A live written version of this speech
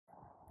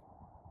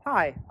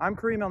Hi, I'm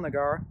Kareem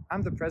El-Nagar.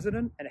 I'm the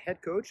president and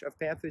head coach of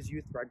Panthers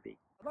Youth Rugby.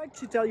 I'd like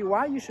to tell you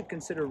why you should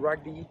consider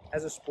rugby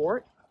as a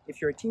sport if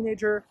you're a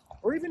teenager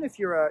or even if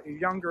you're a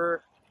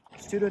younger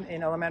student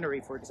in elementary,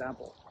 for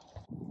example.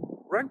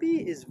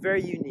 Rugby is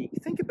very unique.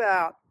 Think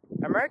about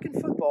American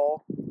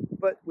football,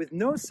 but with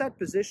no set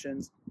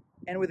positions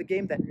and with a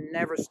game that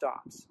never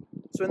stops.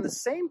 So in the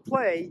same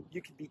play,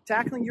 you could be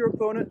tackling your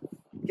opponent,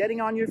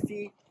 getting on your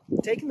feet,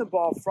 taking the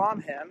ball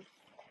from him,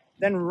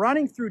 then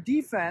running through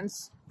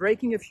defense,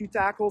 breaking a few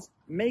tackles,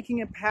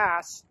 making a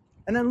pass,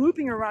 and then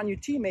looping around your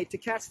teammate to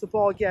catch the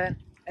ball again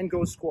and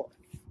go score.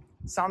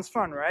 Sounds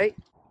fun, right?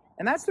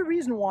 And that's the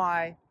reason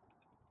why,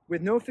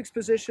 with no fixed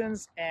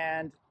positions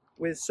and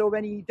with so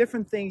many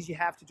different things you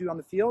have to do on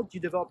the field, you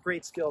develop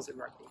great skills in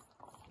rugby.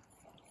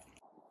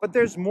 But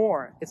there's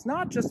more. It's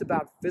not just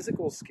about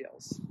physical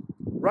skills.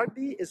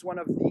 Rugby is one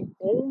of the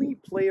only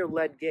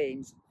player-led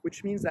games,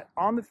 which means that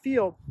on the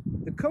field,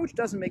 the coach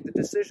doesn't make the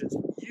decisions,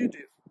 you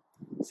do.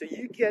 So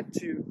you get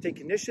to take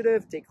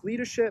initiative, take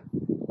leadership,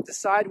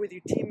 decide with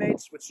your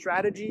teammates what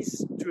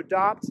strategies to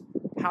adopt,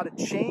 how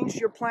to change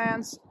your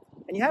plans,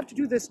 and you have to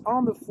do this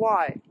on the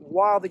fly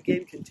while the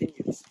game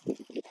continues.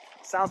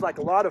 Sounds like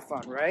a lot of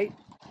fun, right?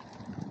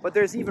 But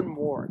there's even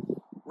more.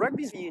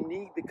 Rugby is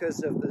unique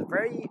because of the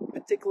very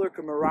particular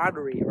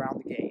camaraderie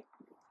around the game.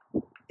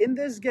 In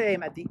this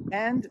game, at the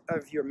end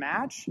of your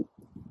match,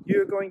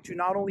 you're going to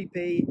not only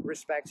pay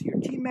respect to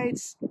your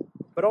teammates,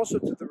 but also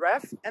to the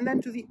ref and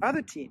then to the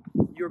other team.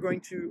 You're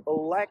going to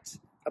elect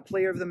a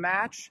player of the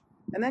match,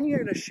 and then you're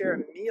going to share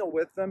a meal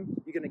with them.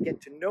 You're going to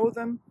get to know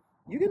them.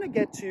 You're going to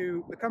get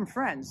to become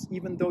friends,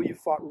 even though you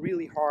fought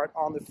really hard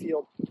on the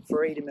field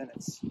for 80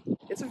 minutes.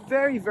 It's a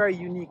very, very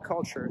unique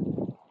culture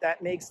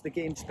that makes the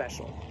game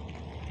special.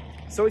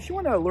 So if you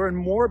want to learn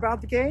more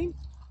about the game,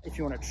 if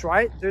you want to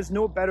try it, there's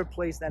no better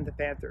place than the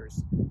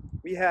Panthers.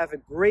 We have a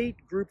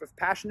great group of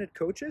passionate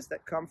coaches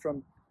that come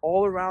from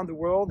all around the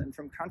world and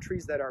from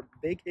countries that are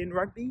big in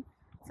rugby,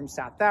 from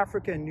South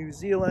Africa and New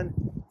Zealand,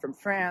 from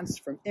France,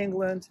 from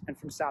England, and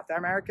from South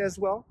America as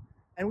well.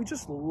 And we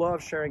just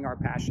love sharing our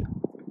passion.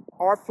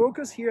 Our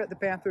focus here at the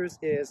Panthers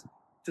is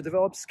to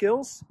develop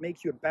skills,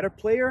 make you a better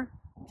player,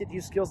 get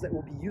you skills that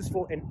will be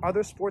useful in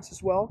other sports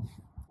as well,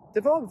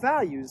 develop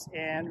values,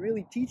 and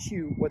really teach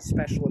you what's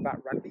special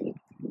about rugby.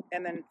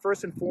 And then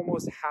first and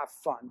foremost, have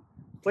fun.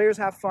 Players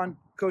have fun,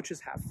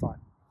 coaches have fun.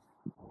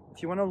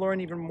 If you want to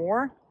learn even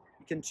more,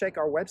 you can check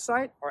our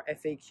website, our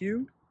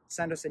FAQ,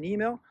 send us an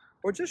email,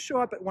 or just show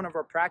up at one of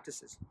our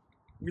practices.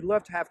 We'd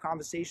love to have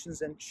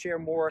conversations and share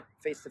more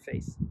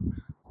face-to-face.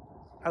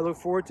 I look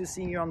forward to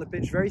seeing you on the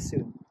pitch very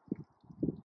soon.